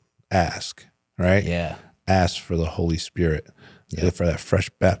Spirit, ask, right? Yeah. Ask for the Holy Spirit, for that fresh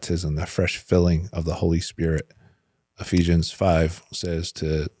baptism, that fresh filling of the Holy Spirit. Ephesians 5 says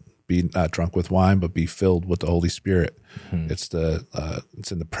to be not drunk with wine, but be filled with the Holy Spirit. It's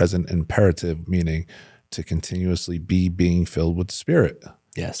in the present imperative, meaning to continuously be being filled with the Spirit.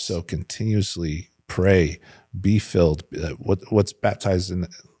 Yes. So continuously pray, be filled. What does baptized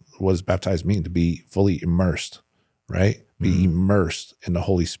mean? To be fully immersed, right? Be immersed in the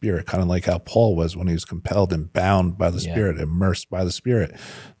Holy Spirit, kind of like how Paul was when he was compelled and bound by the Spirit, immersed by the Spirit.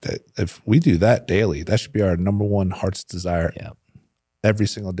 That if we do that daily, that should be our number one heart's desire. Yeah. Every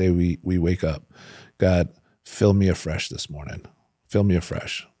single day we wake up. God, fill me afresh this morning. Fill me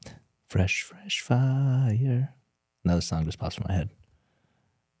afresh. Fresh, fresh fire. Another song just pops in my head.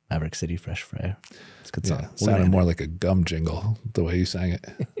 Maverick City, Fresh Fire. It's a good song. Yeah, sounded more like a gum jingle the way you sang it.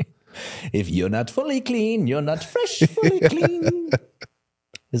 If you're not fully clean, you're not fresh, fully clean.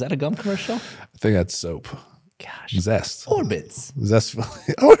 Is that a gum commercial? I think that's soap. Gosh. Zest. Orbits. Zest.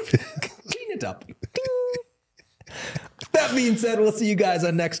 Clean it up. That being said, we'll see you guys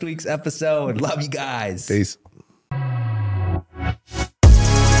on next week's episode. Love you guys. Peace.